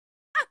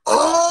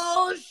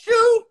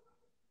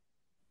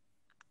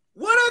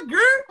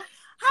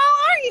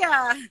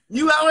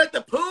You out at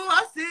the pool?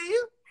 I see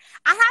you.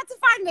 I had to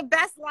find the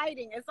best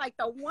lighting. It's like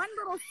the one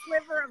little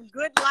sliver of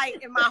good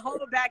light in my whole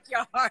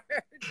backyard.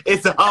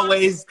 It's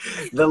always,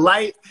 the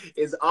light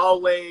is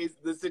always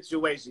the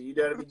situation. You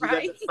know what I mean? You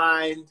got to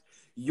find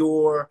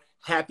your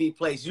happy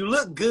place. You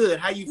look good.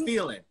 How you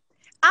feeling?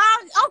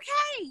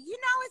 Okay. You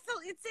know,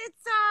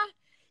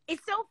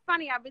 it's so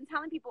funny. I've been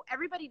telling people,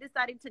 everybody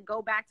decided to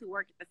go back to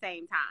work at the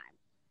same time.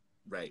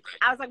 Right.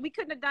 I was like, we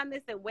couldn't have done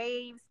this in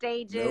wave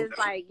stages. Nope.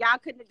 Like, y'all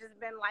couldn't have just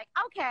been like,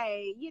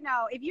 okay, you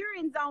know, if you're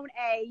in zone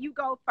A, you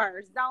go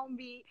first. Zone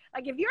B,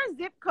 like if your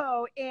zip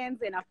code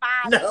ends in a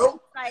 5, no,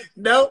 like,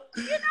 no,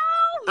 you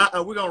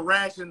know, we're gonna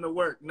ration the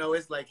work. No,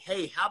 it's like,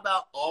 hey, how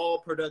about all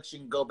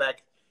production go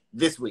back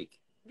this week?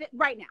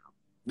 Right now.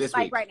 This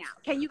like week. Right now.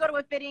 Can you go to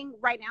a fitting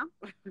right now?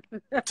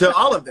 To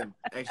all of them,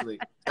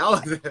 actually. All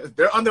of them.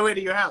 They're on their way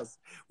to your house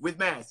with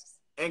masks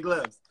and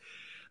gloves.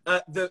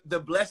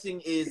 The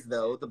blessing is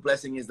though,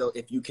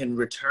 if you can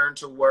return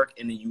to work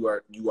and you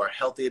are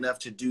healthy enough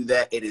to do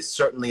that, it is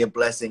certainly a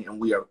blessing, and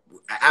we are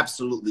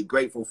absolutely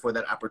grateful for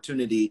that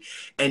opportunity.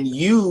 And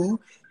you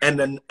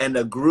and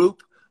a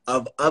group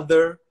of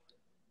other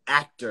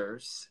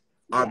actors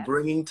are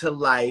bringing to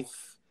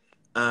life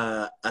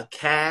a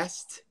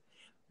cast,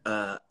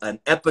 an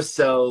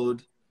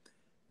episode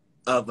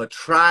of a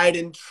tried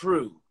and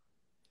true.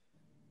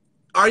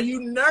 Are you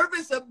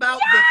nervous about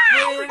the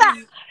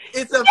friends?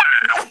 It's a. I'm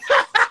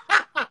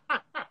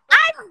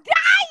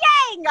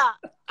dying.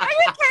 Are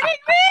you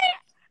kidding me?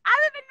 I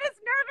haven't been this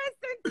nervous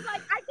since,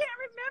 like, I can't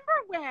remember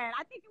when.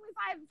 I think it was,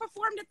 I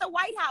performed at the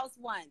White House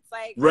once.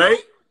 Like, right?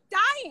 I'm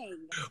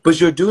dying.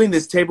 But you're doing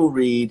this table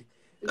read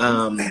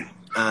of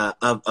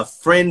a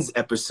Friends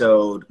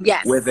episode.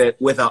 Yes. With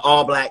an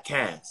all black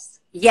cast.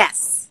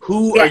 Yes.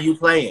 Who are you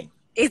playing?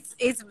 It's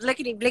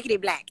blickety blickety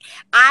black.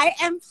 I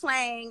am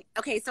playing.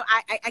 Okay, so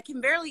I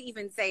can barely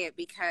even say it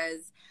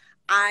because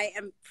I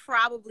am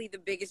probably the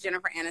biggest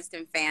Jennifer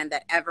Aniston fan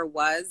that ever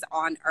was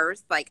on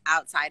Earth, like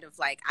outside of,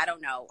 like, I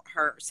don't know,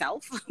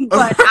 herself.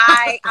 But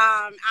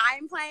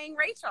I'm playing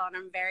Rachel, and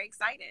I'm very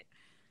excited.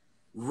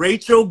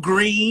 Rachel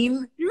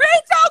Green.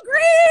 Rachel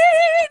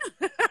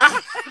Green.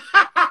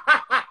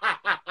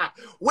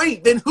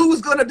 Wait, then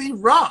who's gonna be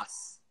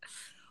Ross?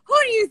 Who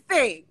do you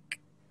think?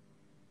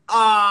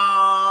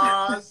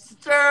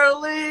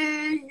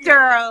 Sterling.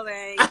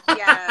 Sterling.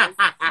 Yes.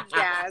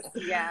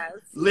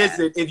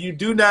 Listen, if you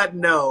do not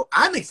know,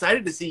 I'm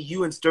excited to see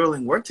you and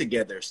Sterling work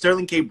together.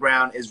 Sterling K.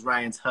 Brown is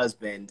Ryan's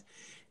husband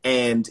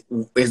and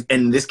is,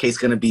 in this case,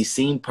 going to be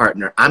scene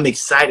partner. I'm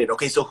excited.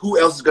 Okay, so who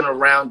else is going to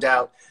round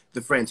out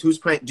the Friends? Who's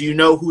playing? Do you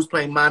know who's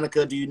playing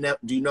Monica? Do you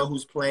know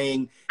who's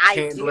playing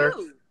Chandler?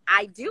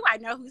 I do. I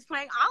know who's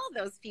playing all of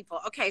those people.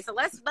 Okay, so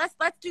let's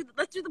do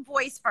the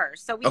boys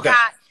first. So we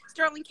got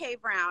Sterling K.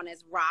 Brown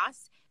as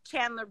Ross,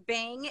 Chandler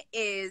Bing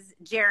is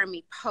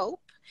Jeremy Pope,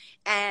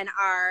 and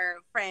our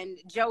friend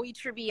Joey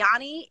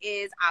Tribbiani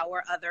is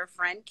our other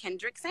friend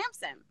Kendrick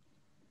Sampson.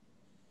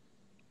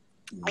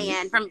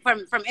 And from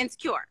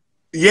Insecure.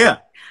 Yeah.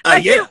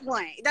 Cute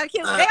one. The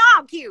cute. They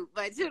all cute,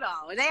 but you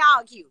know, they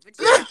all cute. But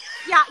you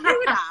know,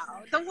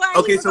 the one.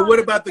 Okay, so what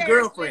about the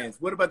girlfriends?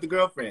 What about the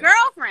girlfriends?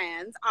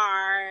 Girlfriends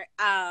are,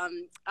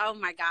 oh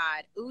my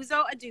God,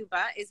 Uzo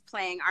Aduba is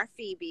playing our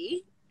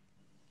Phoebe.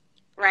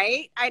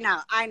 Right? I know.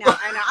 I'm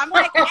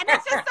like, and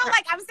it's just so,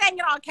 like, I'm saying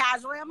it all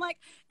casually. I'm like,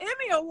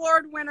 Emmy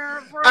Award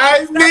winner for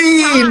like,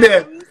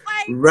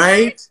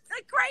 right?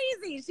 Like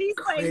crazy. She's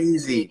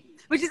crazy. Like,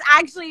 which is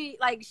actually,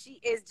 like,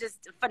 she is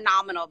just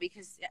phenomenal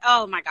because,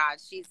 oh my God,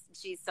 she's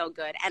so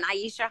good. And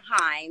Aisha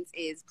Hines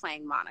is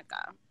playing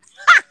Monica.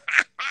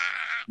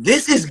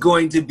 This is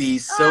going to be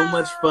so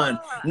much fun.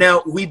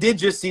 Now, we did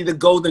just see the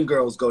Golden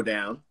Girls go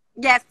down.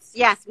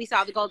 Yes, we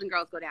saw the Golden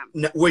Girls go down.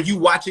 Now, were you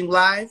watching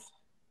live?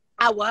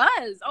 I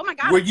was. Oh my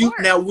God.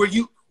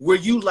 Were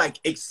you like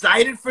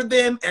excited for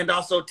them and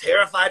also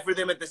terrified for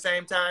them at the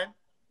same time?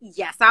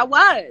 Yes, I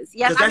was.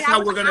 Yes, that's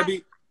how we're gonna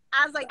be.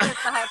 I was like this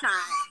the whole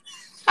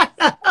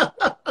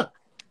time.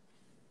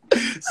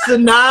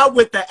 Sanaa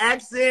with the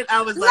accent,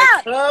 I was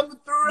like, come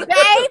through.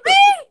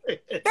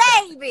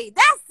 Baby,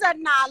 that's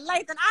Sanaa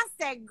Lathan. I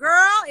said,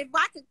 girl, if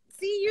I could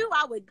see you,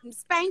 I would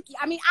spank you.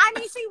 I mean,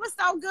 she was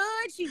so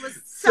good. She was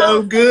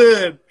so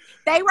good.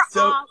 They were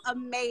all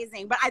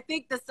amazing. But I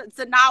think the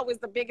Sanaa was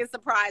the biggest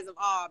surprise of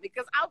all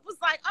because I was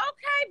like,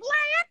 okay,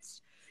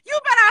 Blanche, you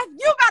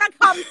better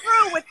come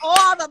through with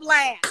all the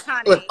Blanche,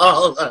 honey. With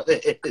all of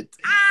it.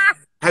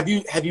 Have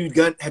you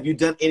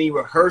done any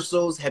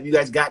rehearsals? Have you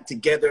guys got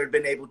together and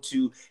been able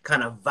to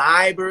kind of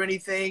vibe or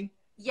anything?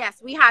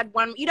 Yes, we had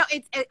one. You know,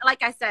 it's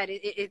like I said,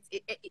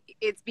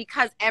 it's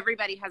because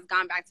everybody has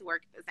gone back to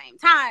work at the same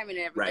time, and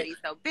everybody's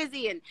so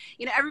busy, and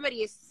you know,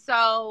 everybody is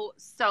so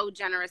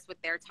generous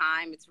with their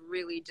time. It's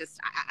really just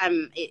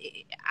I'm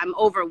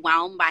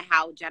overwhelmed by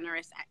how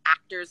generous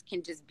actors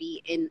can just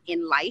be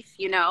in life.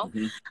 You know,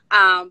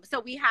 so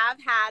we have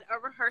had a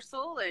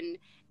rehearsal and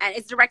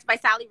it's directed by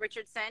Sally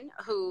Richardson,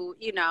 who,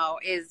 you know,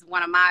 is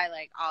one of my,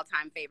 like,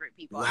 all-time favorite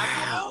people. Wow. I was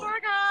like, oh, my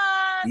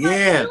God.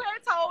 Yeah. Like, you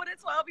had told a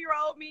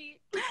 12-year-old me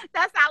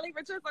that Sally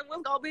Patricia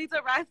was gonna be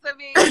the rest of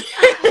me.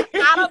 I'd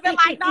have been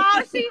like, no,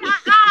 that's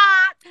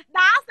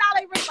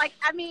not even like.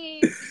 I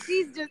mean,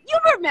 she's just, you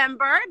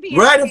remember, being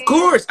right? Of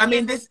course. I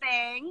mean, this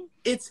thing.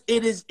 It's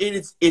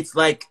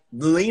like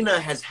Lena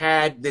has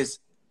had this.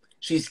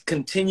 She's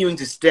continuing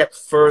to step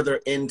further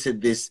into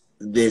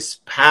this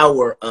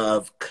power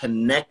of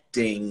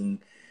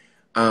connecting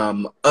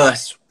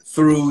us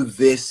through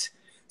this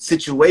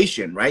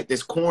situation, right?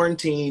 This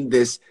quarantine,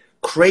 this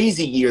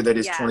crazy year that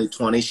is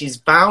 2020. She's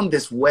found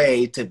this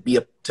way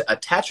to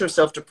attach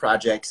herself to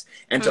projects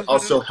and to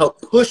also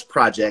help push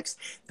projects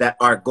that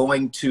are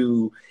going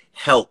to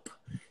help,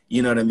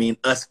 you know what I mean,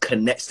 us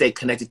stay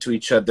connected to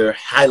each other,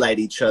 highlight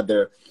each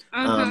other,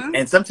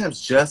 and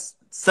sometimes just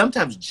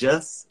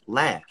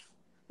laugh.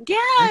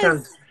 Yes.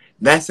 Sometimes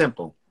that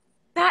simple.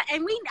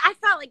 I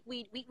felt like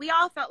we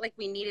all felt like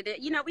we needed it.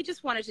 You know, we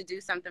just wanted to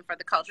do something for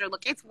the culture.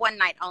 Look, it's one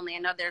night only. I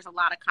know there's a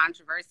lot of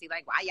controversy,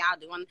 like, why y'all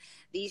doing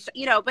these,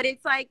 you know, but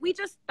it's like, we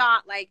just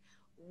thought, like,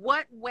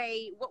 what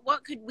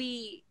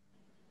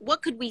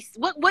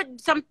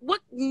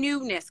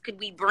newness could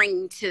we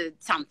bring to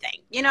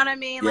something? You know what I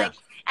mean? Yeah. Like,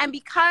 and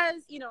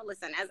because, you know,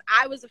 listen, as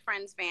I was a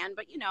Friends fan,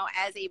 but, you know,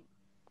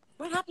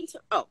 what happened to,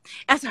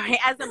 as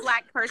a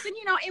Black person,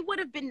 you know, it would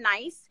have been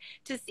nice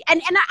to see.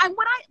 And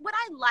what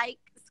I like,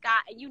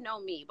 Scott, and you know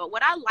me, but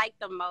what I like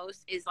the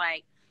most is,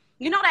 like,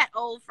 you know, that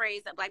old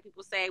phrase that Black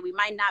people say, we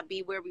might not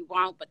be where we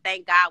want, but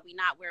thank God we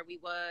not where we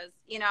was,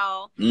 you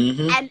know?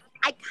 And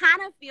I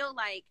kind of feel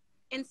like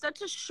in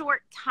such a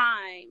short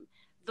time,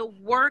 the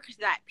work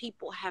that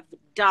people have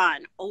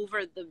done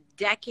over the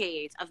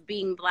decades of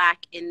being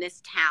Black in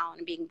this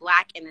town, being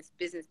Black in this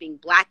business, being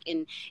Black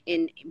in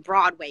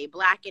Broadway,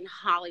 Black in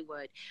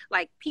Hollywood,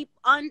 like people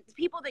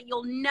that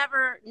you'll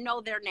never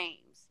know their names.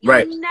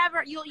 You'll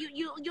never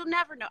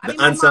know. I mean,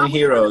 the unsung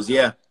heroes,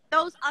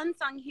 those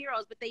unsung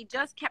heroes, but they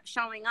just kept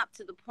showing up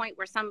to the point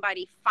where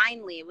somebody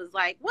finally was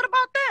like, what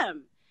about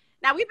them?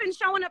 Now, we've been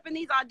showing up in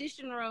these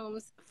audition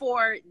rooms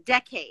for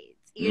decades,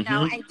 you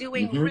know, and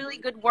doing really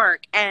good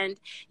work. And,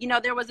 you know,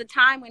 there was a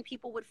time when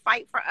people would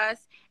fight for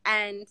us,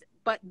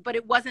 but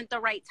it wasn't the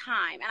right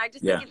time. And I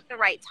just think it's the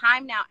right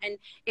time now. And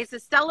it's a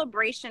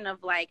celebration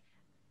of, like,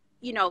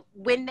 you know,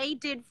 when they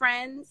did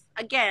Friends,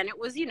 again, it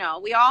was, you know,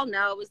 we all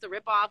know it was the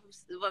ripoff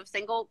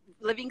of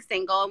Living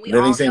Single, and we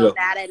all know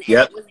that, and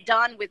it was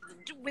done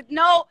with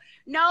no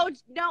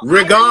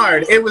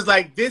regard. It was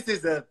like, this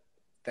is a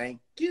thank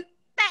you.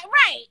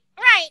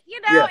 Right, you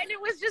know, and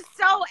it was just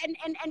so,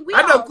 and we.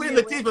 I know Queen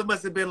Latifah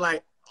must have been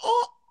like,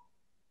 oh,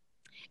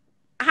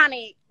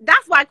 honey,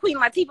 that's why Queen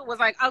Latifah was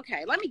like,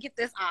 okay, let me get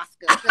this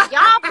Oscar. Cause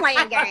y'all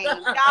playing games.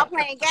 Y'all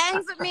playing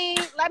games with me.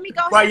 Let me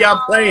go. Why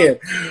y'all playing?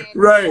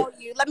 Right.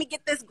 Let me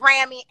get this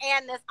Grammy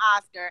and this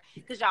Oscar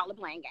because y'all are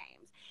playing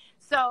games.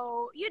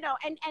 So, you know,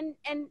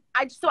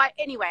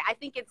 anyway, I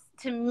think it's,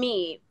 to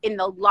me, in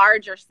the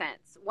larger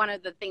sense, one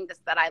of the things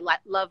that I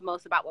love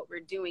most about what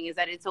we're doing is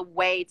that it's a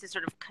way to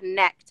sort of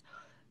connect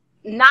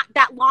not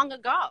that long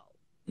ago.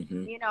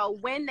 You know,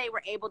 when they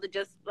were able to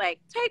just, like,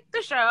 take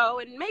the show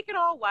and make it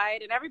all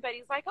white, and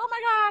everybody's like, oh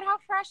my God, how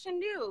fresh and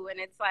new.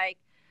 And it's like,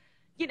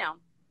 you know,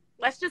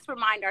 let's just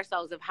remind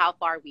ourselves of how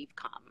far we've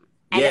come.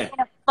 And in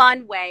a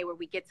fun way where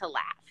we get to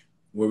laugh.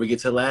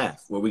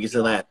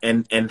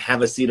 And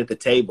have a seat at the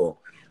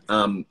table.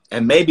 And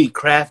maybe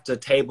craft a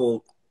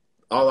table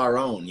all our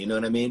own. You know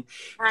what I mean?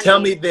 Tell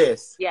me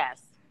this.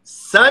 Yes.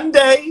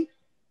 Sunday,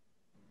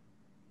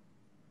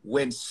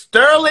 when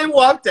Sterling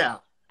walked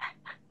out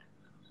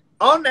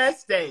on that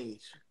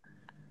stage,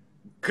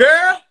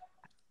 girl,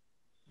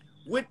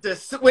 with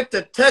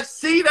the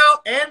tuxedo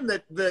and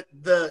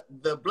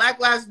the Black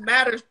Lives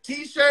Matter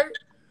T-shirt,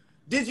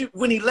 did you,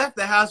 when he left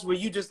the house, were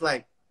you just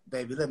like,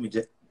 baby, let me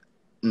just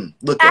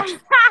look at you,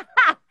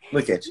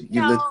 look at you?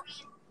 You look.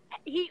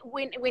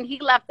 When he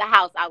left the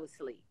house, I was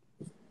asleep.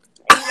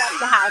 He left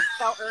the house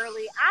so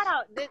early.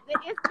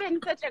 It's been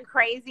such a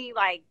crazy,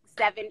 like,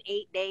 7-8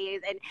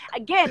 days. And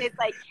again, it's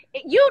like,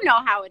 you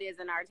know how it is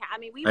in our town. I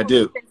mean, we've been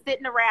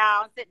sitting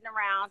around, and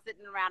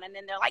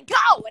then they're like,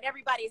 go! And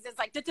everybody's just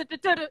like,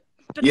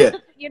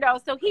 you know,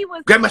 so he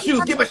was. Grab my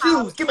shoes, get my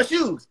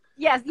shoes.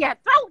 Yes,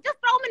 just throw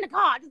them in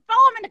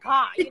the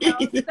car. You know,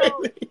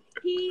 so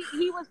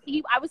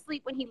I was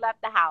asleep when he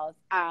left the house.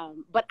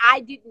 But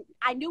I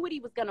knew what he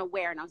was going to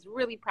wear, and I was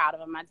really proud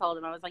of him. I told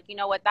him, I was like, you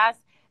know what,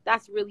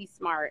 that's really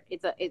smart.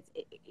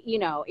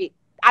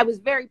 I was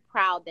very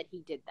proud that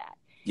he did that.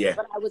 Yeah.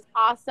 But I was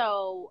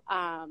also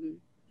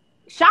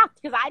shocked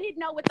because I didn't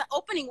know what the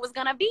opening was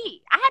going to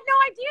be. I had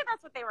no idea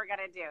that's what they were going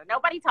to do.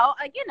 Nobody told,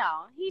 you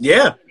know, he did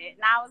it.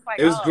 And I was like,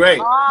 it was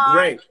great.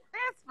 Great.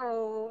 This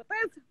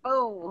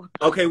fool.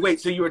 Okay, wait.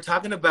 So you were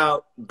talking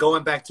about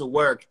going back to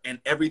work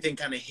and everything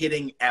kind of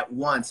hitting at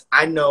once.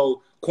 I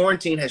know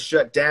quarantine has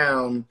shut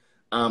down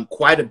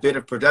quite a bit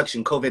of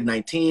production.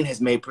 COVID-19 has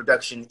made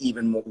production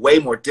even way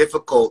more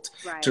difficult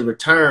to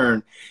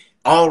return.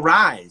 All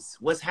Rise,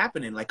 what's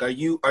happening? Like, are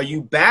you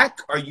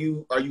back? Are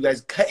you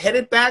guys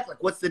headed back?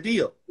 Like, what's the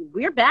deal?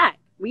 We're back.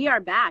 We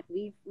are back.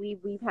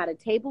 We've had a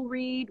table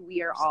read.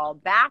 We are all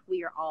back.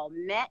 We are all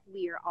met.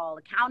 We are all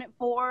accounted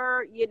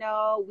for. You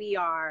know, we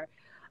are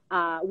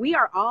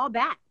all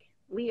back.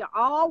 We are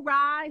all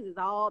rise is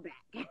all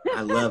back.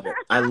 I love it.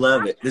 I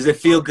love it. Does it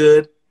feel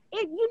good?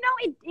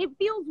 It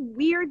feels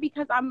weird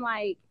because I'm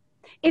like,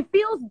 it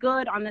feels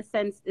good in the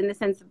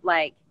sense of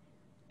like,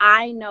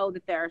 I know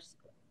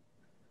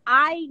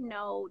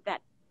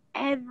that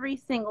every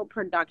single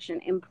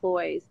production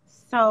employs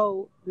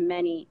so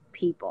many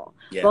people,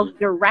 both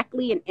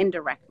directly and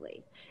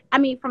indirectly. I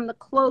mean, from the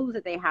clothes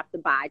that they have to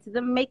buy to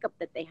the makeup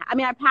that they have. I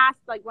mean, I passed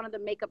like one of the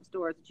makeup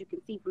stores that you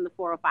can see from the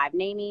 405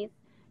 Namies,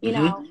 you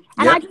know,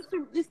 and I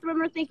just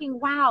remember thinking,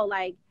 wow,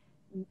 like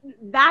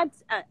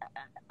that's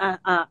a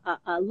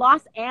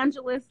Los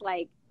Angeles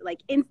like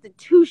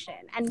institution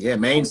and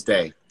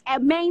mainstay.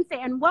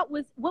 And what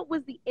was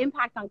the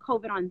impact on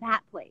COVID on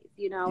that place,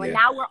 you know? And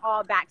now we're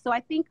all back. So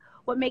I think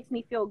what makes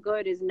me feel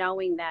good is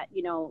knowing that,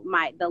 you know,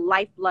 the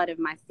lifeblood of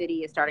my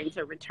city is starting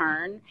to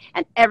return,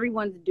 and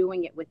everyone's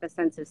doing it with a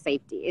sense of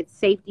safety. It's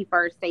safety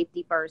first,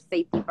 safety first,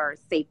 safety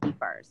first, safety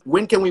first.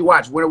 When can we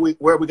watch? Where are we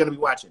going to be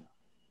watching?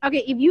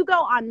 Okay, if you go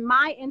on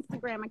my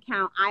Instagram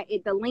account,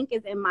 the link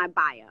is in my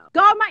bio.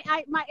 Go on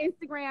my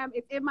Instagram,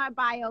 it's in my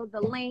bio,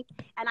 the link,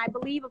 and I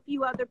believe a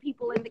few other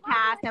people in the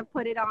cast have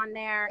put it on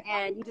there,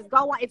 and you just go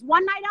on. It's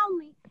one night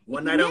only.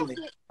 One night only.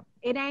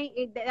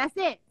 That's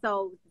it.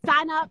 So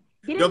sign up.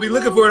 Don't be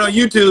looking for it on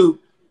YouTube.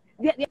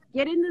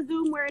 Get in the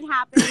Zoom where it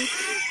happens.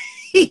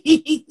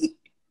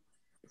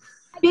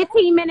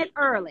 15 minutes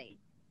early.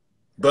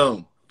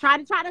 Boom. Try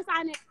to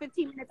sign it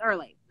 15 minutes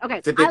early.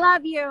 Okay. I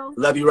love you.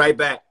 Love you right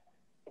back.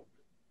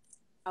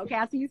 Okay,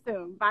 I'll see you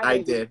soon. Bye. I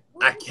did.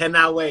 I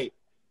cannot wait.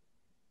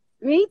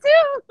 Me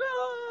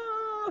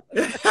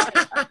too.